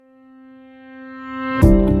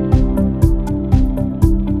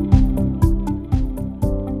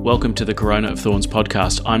welcome to the Corona of Thorns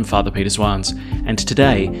podcast. I'm Father Peter Swans, and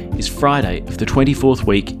today is Friday of the 24th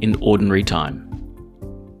week in Ordinary Time.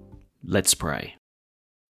 Let's pray.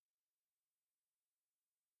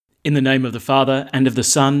 In the name of the Father, and of the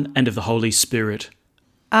Son, and of the Holy Spirit.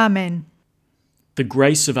 Amen. The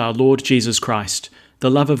grace of our Lord Jesus Christ,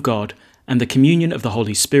 the love of God, and the communion of the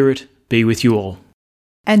Holy Spirit be with you all.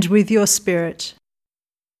 And with your spirit.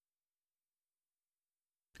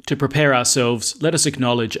 To prepare ourselves, let us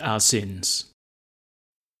acknowledge our sins.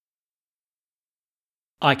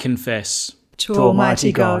 I confess To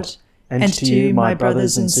Almighty God, and to you, my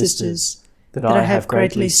brothers and sisters, that I have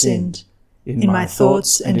greatly sinned, in my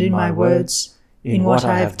thoughts and in my words, in what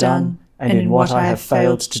I have done and in what I have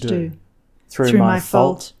failed to do, through my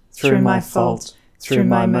fault, through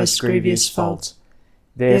my most grievous fault.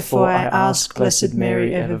 Therefore I ask Blessed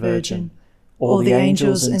Mary, ever Virgin, all the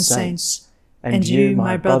angels and saints, and you,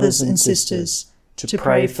 my brothers and sisters, to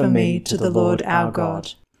pray for me to the Lord our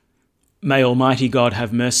God. May Almighty God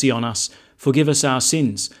have mercy on us, forgive us our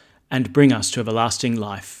sins, and bring us to everlasting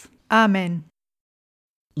life. Amen.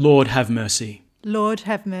 Lord, have mercy. Lord,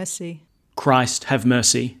 have mercy. Christ, have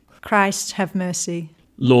mercy. Christ, have mercy.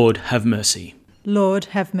 Lord, have mercy. Lord,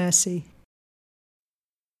 have mercy.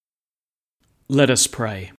 Let us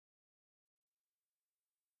pray.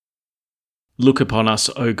 Look upon us,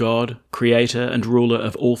 O God, Creator and Ruler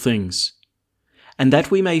of all things, and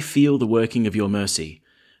that we may feel the working of your mercy,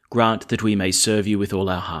 grant that we may serve you with all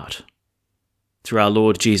our heart. Through our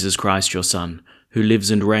Lord Jesus Christ, your Son, who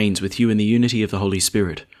lives and reigns with you in the unity of the Holy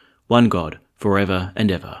Spirit, one God, forever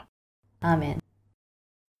and ever. Amen.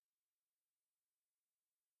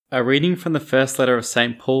 A reading from the first letter of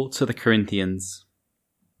St. Paul to the Corinthians.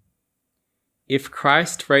 If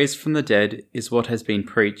Christ raised from the dead is what has been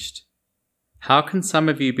preached, how can some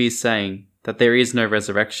of you be saying that there is no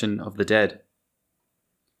resurrection of the dead?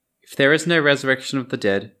 If there is no resurrection of the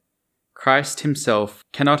dead, Christ himself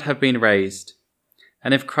cannot have been raised.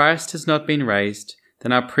 And if Christ has not been raised,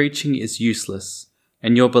 then our preaching is useless,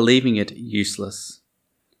 and your believing it useless.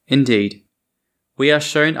 Indeed, we are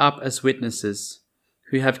shown up as witnesses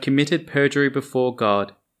who have committed perjury before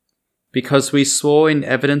God, because we swore in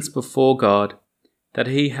evidence before God that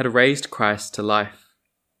he had raised Christ to life.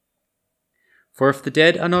 For if the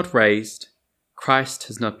dead are not raised, Christ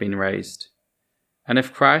has not been raised. And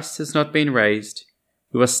if Christ has not been raised,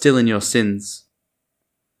 you are still in your sins.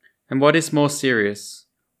 And what is more serious,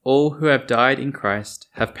 all who have died in Christ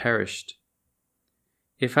have perished.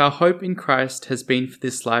 If our hope in Christ has been for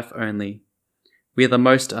this life only, we are the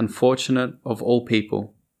most unfortunate of all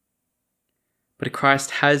people. But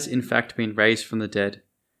Christ has in fact been raised from the dead,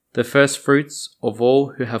 the first fruits of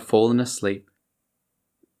all who have fallen asleep.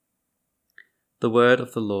 The word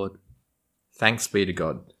of the Lord. Thanks be to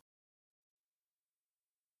God.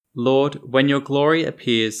 Lord, when your glory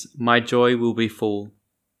appears, my joy will be full.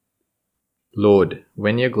 Lord,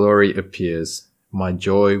 when your glory appears, my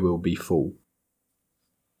joy will be full.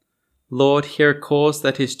 Lord, hear a cause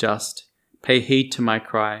that is just. Pay heed to my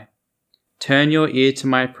cry. Turn your ear to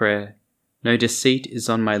my prayer. No deceit is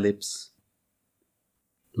on my lips.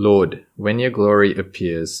 Lord, when your glory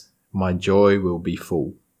appears, my joy will be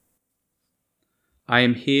full. I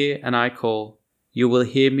am here and I call. You will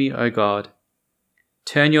hear me, O God.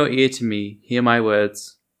 Turn your ear to me, hear my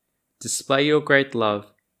words. Display your great love,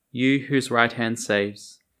 you whose right hand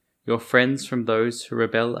saves, your friends from those who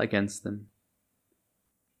rebel against them.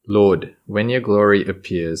 Lord, when your glory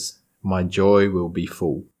appears, my joy will be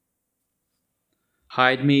full.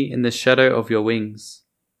 Hide me in the shadow of your wings.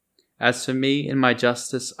 As for me, in my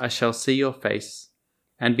justice I shall see your face,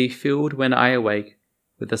 and be filled when I awake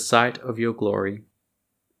with the sight of your glory.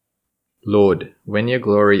 Lord, when your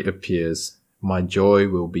glory appears, my joy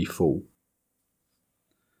will be full.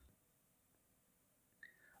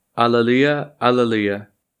 Alleluia, Alleluia.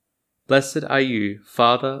 Blessed are you,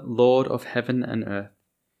 Father, Lord of heaven and earth.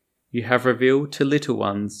 You have revealed to little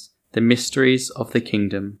ones the mysteries of the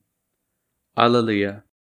kingdom. Alleluia.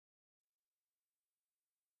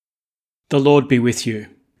 The Lord be with you.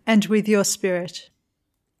 And with your spirit.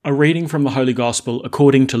 A reading from the Holy Gospel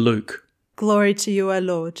according to Luke. Glory to you, O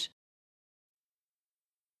Lord.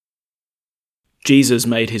 Jesus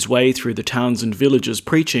made his way through the towns and villages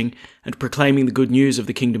preaching and proclaiming the good news of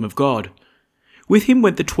the kingdom of God. With him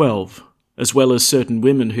went the 12, as well as certain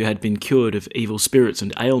women who had been cured of evil spirits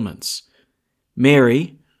and ailments.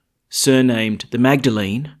 Mary, surnamed the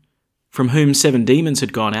Magdalene, from whom 7 demons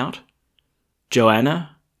had gone out.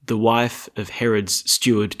 Joanna, the wife of Herod's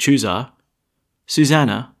steward Chuza.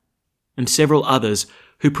 Susanna, and several others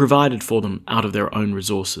who provided for them out of their own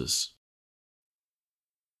resources.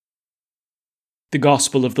 The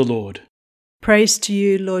Gospel of the Lord. Praise to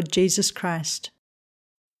you, Lord Jesus Christ.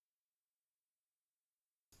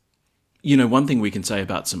 You know, one thing we can say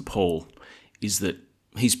about St. Paul is that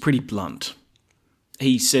he's pretty blunt.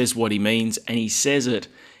 He says what he means, and he says it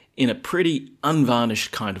in a pretty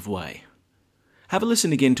unvarnished kind of way. Have a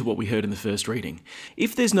listen again to what we heard in the first reading.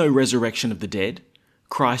 If there's no resurrection of the dead,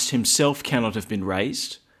 Christ himself cannot have been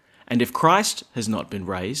raised, and if Christ has not been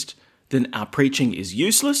raised, then our preaching is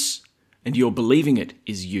useless, and your believing it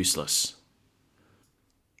is useless.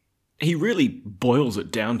 He really boils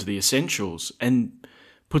it down to the essentials and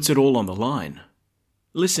puts it all on the line.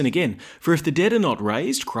 Listen again. For if the dead are not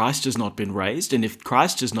raised, Christ has not been raised, and if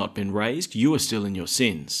Christ has not been raised, you are still in your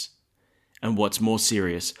sins. And what's more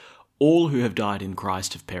serious, all who have died in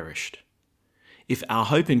Christ have perished. If our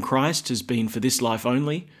hope in Christ has been for this life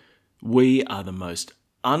only, we are the most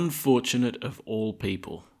unfortunate of all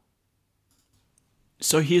people.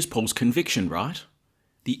 So here's Paul's conviction, right?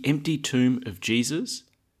 The empty tomb of Jesus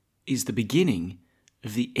is the beginning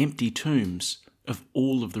of the empty tombs of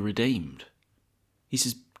all of the redeemed. He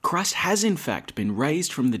says, Christ has in fact been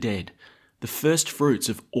raised from the dead, the first fruits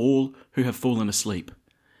of all who have fallen asleep.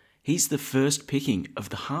 He's the first picking of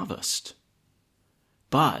the harvest.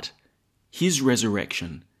 But his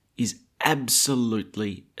resurrection is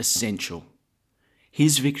absolutely essential.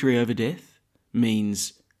 His victory over death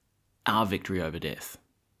means our victory over death.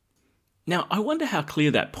 Now, I wonder how clear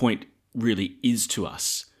that point really is to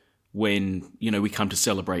us when, we come to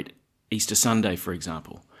celebrate Easter Sunday, for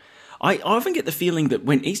example. I often get the feeling that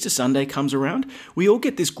when Easter Sunday comes around, we all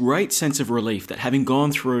get this great sense of relief that having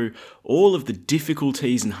gone through all of the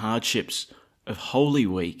difficulties and hardships of Holy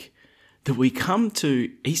Week, that we come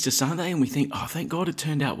to Easter Sunday and we think, oh, thank God it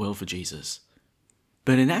turned out well for Jesus.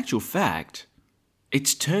 But in actual fact,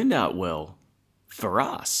 it's turned out well for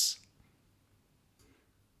us.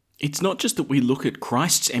 It's not just that we look at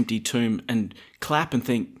Christ's empty tomb and clap and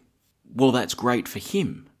think, well, that's great for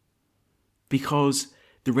him, because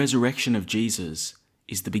the resurrection of Jesus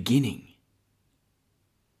is the beginning.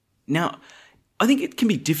 Now, I think it can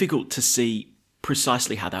be difficult to see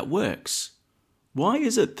precisely how that works. Why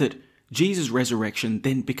is it that Jesus' resurrection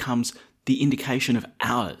then becomes the indication of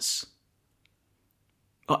ours?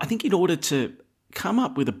 Well, I think in order to come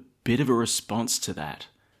up with a bit of a response to that,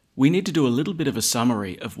 we need to do a little bit of a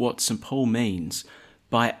summary of what St. Paul means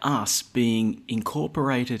by us being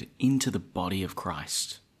incorporated into the body of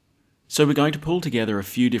Christ. So we're going to pull together a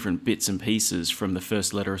few different bits and pieces from the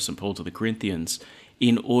first letter of St. Paul to the Corinthians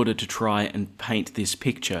in order to try and paint this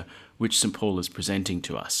picture which St. Paul is presenting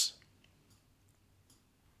to us.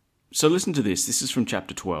 So listen to this. This is from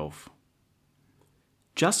chapter 12.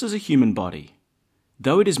 Just as a human body,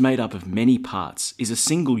 though it is made up of many parts, is a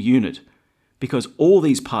single unit, because all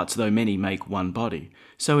these parts, though many, make one body,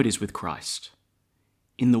 so it is with Christ.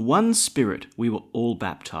 In the one Spirit we were all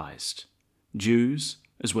baptized, Jews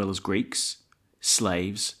as well as Greeks,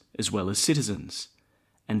 slaves as well as citizens,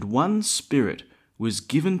 and one Spirit was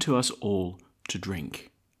given to us all to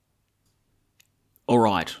drink. All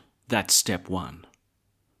right, that's step one.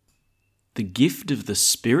 The gift of the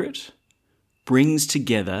Spirit brings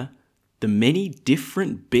together the many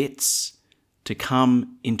different bits to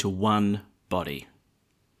come into one body.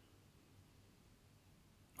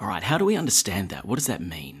 All right, how do we understand that? What does that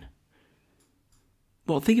mean?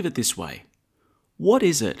 Well, think of it this way. What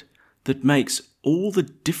is it that makes all the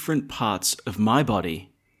different parts of my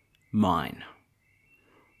body mine?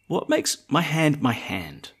 What makes my hand my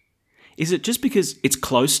hand? Is it just because it's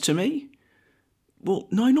close to me? Well,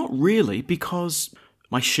 no, not really, because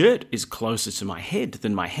my shirt is closer to my head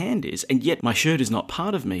than my hand is, and yet my shirt is not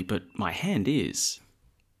part of me, but my hand is.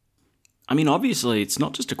 I mean, obviously, it's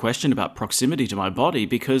not just a question about proximity to my body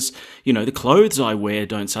because, the clothes I wear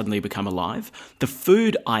don't suddenly become alive. The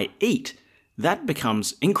food I eat, that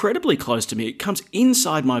becomes incredibly close to me. It comes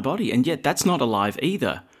inside my body, and yet that's not alive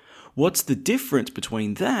either. What's the difference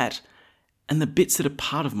between that and the bits that are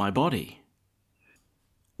part of my body?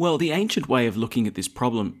 Well, the ancient way of looking at this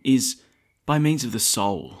problem is by means of the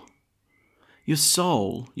soul. Your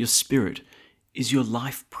soul, your spirit, is your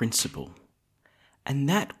life principle. And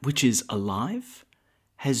that which is alive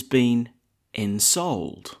has been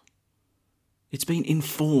ensouled. It's been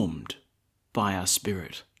informed by our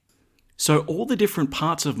spirit. So all the different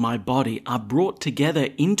parts of my body are brought together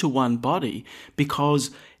into one body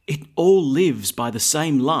because it all lives by the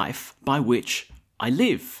same life by which I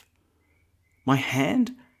live. My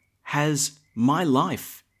hand has my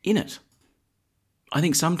life in it. I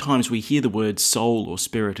think sometimes we hear the word soul or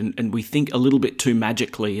spirit and we think a little bit too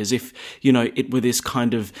magically as if, it were this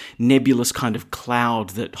kind of nebulous kind of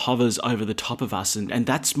cloud that hovers over the top of us and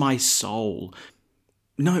that's my soul.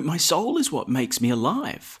 No, my soul is what makes me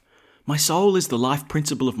alive. My soul is the life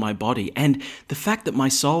principle of my body, and the fact that my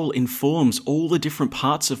soul informs all the different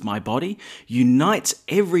parts of my body unites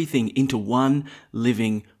everything into one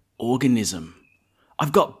living organism.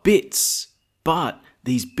 I've got bits, but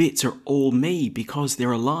these bits are all me because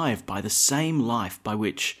they're alive by the same life by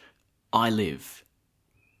which I live.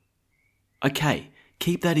 Okay,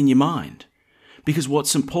 keep that in your mind. Because what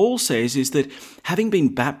St. Paul says is that having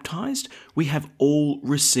been baptized, we have all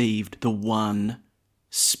received the one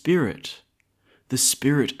Spirit, the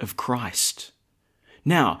Spirit of Christ.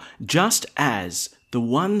 Now, just as the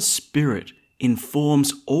one Spirit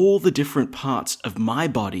informs all the different parts of my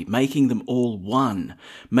body, making them all one,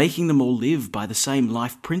 making them all live by the same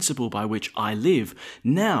life principle by which I live,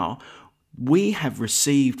 now we have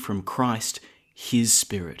received from Christ His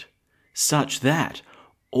Spirit, such that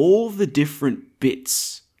all the different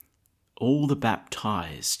bits, all the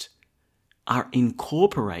baptized, are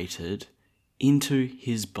incorporated into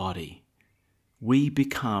His body. We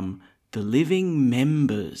become the living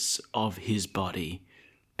members of His body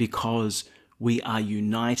because we are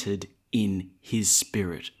united in His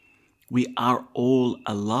Spirit. We are all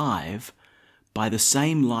alive by the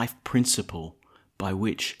same life principle by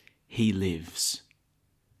which He lives.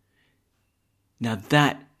 Now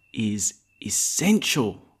that is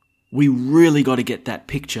essential. We really got to get that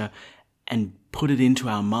picture and put it into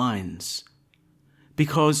our minds.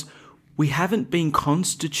 Because we haven't been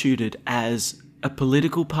constituted as a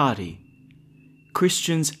political party.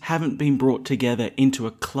 Christians haven't been brought together into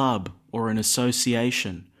a club or an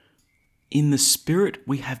association. In the Spirit,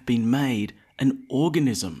 we have been made an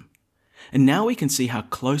organism. And now we can see how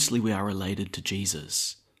closely we are related to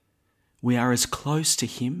Jesus. We are as close to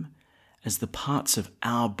Him as the parts of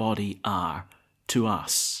our body are to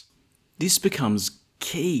us. This becomes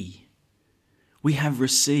key. We have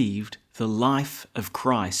received the life of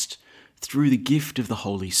Christ through the gift of the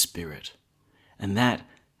Holy Spirit, and that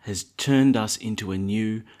has turned us into a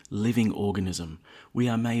new living organism. We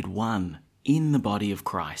are made one in the body of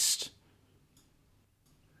Christ.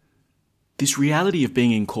 This reality of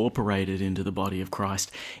being incorporated into the body of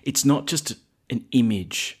Christ, it's not just an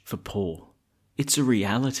image for Paul. It's a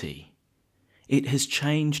reality. It has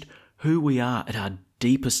changed who we are at our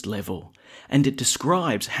deepest level, and it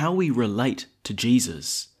describes how we relate to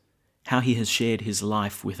Jesus, how He has shared His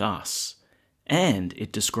life with us, and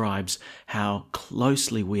it describes how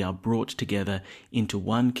closely we are brought together into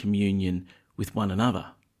one communion with one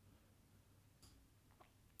another.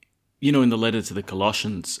 You know, in the letter to the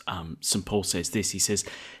Colossians, St. Paul says this. He says,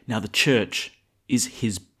 "Now the church is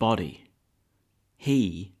His body.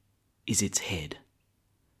 He is its head.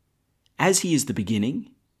 As He is the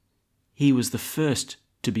beginning, He was the first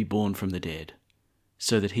to be born from the dead,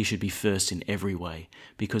 so that He should be first in every way,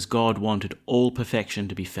 because God wanted all perfection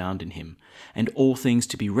to be found in Him, and all things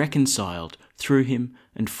to be reconciled through Him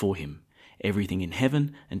and for Him, everything in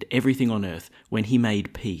heaven and everything on earth, when He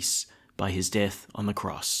made peace by His death on the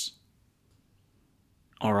cross."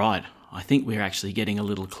 All right, I think we're actually getting a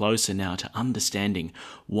little closer now to understanding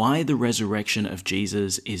why the resurrection of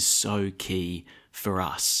Jesus is so key for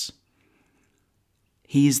us.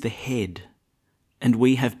 He is the head, and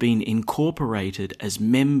we have been incorporated as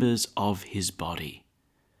members of His body.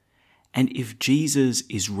 And if Jesus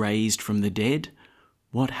is raised from the dead,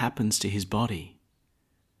 what happens to His body?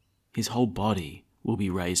 His whole body will be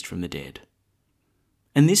raised from the dead.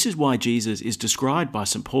 And this is why Jesus is described by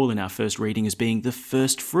St. Paul in our first reading as being the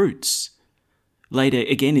first fruits. Later,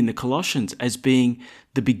 again in the Colossians, as being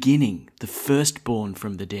the beginning, the firstborn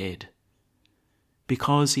from the dead.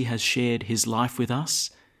 Because He has shared His life with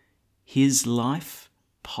us, His life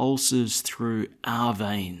pulses through our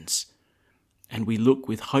veins, and we look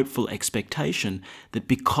with hopeful expectation that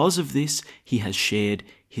because of this, He has shared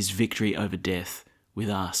His victory over death with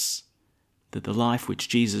us, that the life which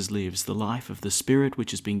Jesus lives, the life of the Spirit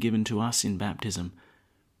which has been given to us in baptism,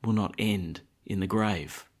 will not end in the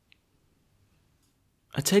grave.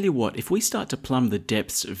 I tell you what, if we start to plumb the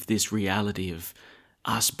depths of this reality of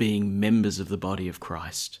us being members of the body of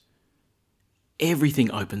Christ,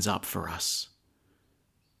 everything opens up for us.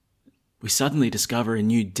 We suddenly discover a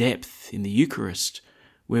new depth in the Eucharist,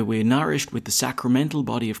 where we're nourished with the sacramental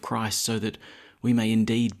body of Christ so that we may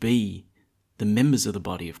indeed be the members of the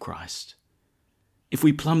body of Christ. If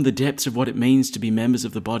we plumb the depths of what it means to be members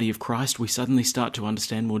of the body of Christ, we suddenly start to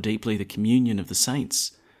understand more deeply the communion of the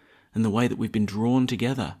saints and the way that we've been drawn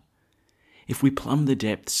together. If we plumb the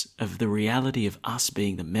depths of the reality of us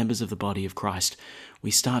being the members of the body of Christ,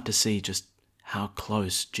 we start to see just how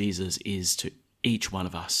close Jesus is to each one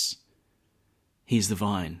of us. He is the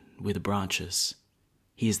vine, we're the branches.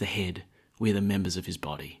 He is the head, we're the members of his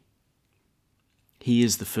body. He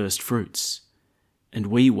is the first fruits, and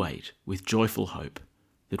we wait with joyful hope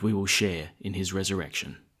that we will share in his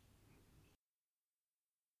resurrection.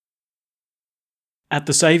 At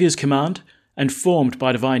the Saviour's command, and formed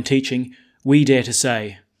by divine teaching, we dare to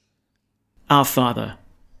say, Our Father,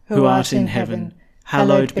 who art in heaven,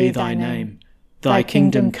 hallowed be thy name. Thy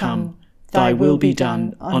kingdom come, thy will be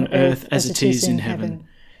done, on earth as it is in heaven.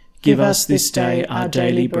 Give us this day our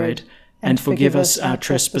daily bread, and forgive us our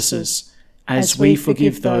trespasses, as we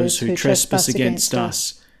forgive those who trespass against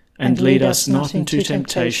us. And lead us not into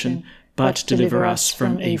temptation, but deliver us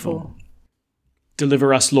from evil.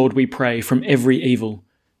 Deliver us, Lord, we pray, from every evil.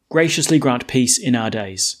 Graciously grant peace in our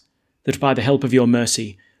days, that by the help of your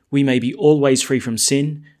mercy we may be always free from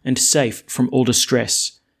sin and safe from all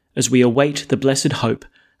distress, as we await the blessed hope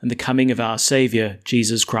and the coming of our Saviour,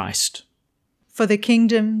 Jesus Christ. For the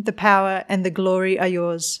kingdom, the power, and the glory are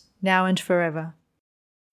yours, now and forever.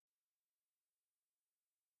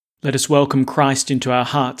 Let us welcome Christ into our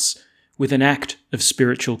hearts with an act of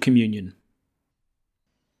spiritual communion.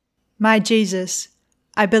 My Jesus,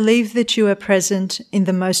 I believe that you are present in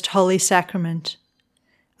the most holy sacrament.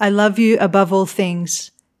 I love you above all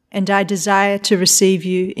things, and I desire to receive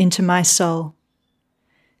you into my soul.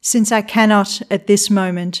 Since I cannot at this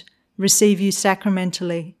moment receive you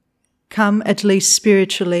sacramentally, come at least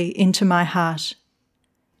spiritually into my heart.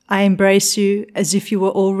 I embrace you as if you were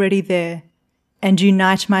already there, and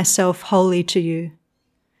unite myself wholly to you.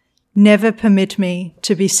 Never permit me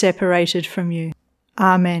to be separated from you.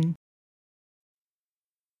 Amen.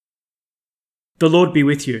 The Lord be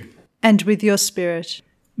with you. And with your spirit.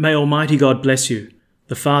 May Almighty God bless you,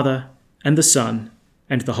 the Father, and the Son,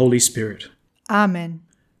 and the Holy Spirit. Amen.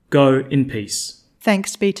 Go in peace.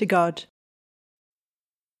 Thanks be to God.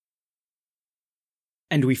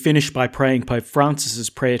 And we finish by praying Pope Francis's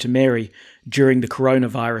prayer to Mary during the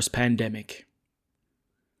coronavirus pandemic.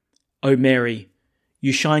 O Mary,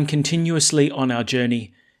 you shine continuously on our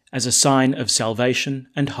journey as a sign of salvation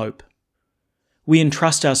and hope. We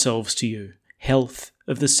entrust ourselves to you, health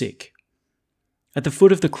of the sick. At the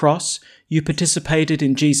foot of the cross, you participated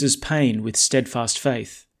in Jesus' pain with steadfast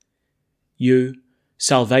faith. You,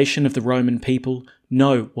 salvation of the Roman people,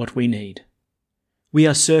 know what we need. We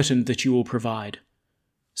are certain that you will provide,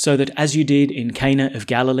 so that as you did in Cana of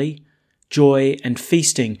Galilee, joy and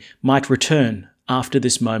feasting might return after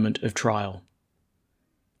this moment of trial.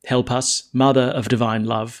 Help us, Mother of Divine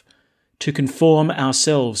Love, to conform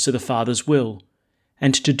ourselves to the Father's will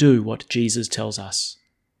and to do what Jesus tells us.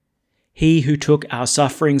 He who took our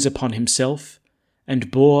sufferings upon himself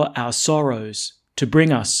and bore our sorrows to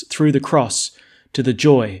bring us through the cross to the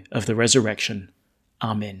joy of the resurrection.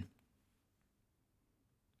 Amen.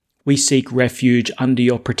 We seek refuge under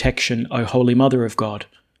your protection, O Holy Mother of God.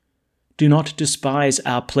 Do not despise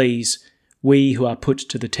our pleas, we who are put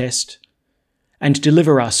to the test, and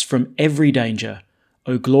deliver us from every danger,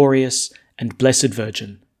 O glorious and blessed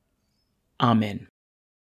Virgin. Amen.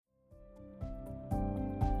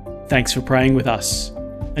 Thanks for praying with us,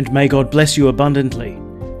 and may God bless you abundantly,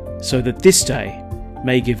 so that this day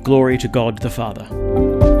may give glory to God the Father.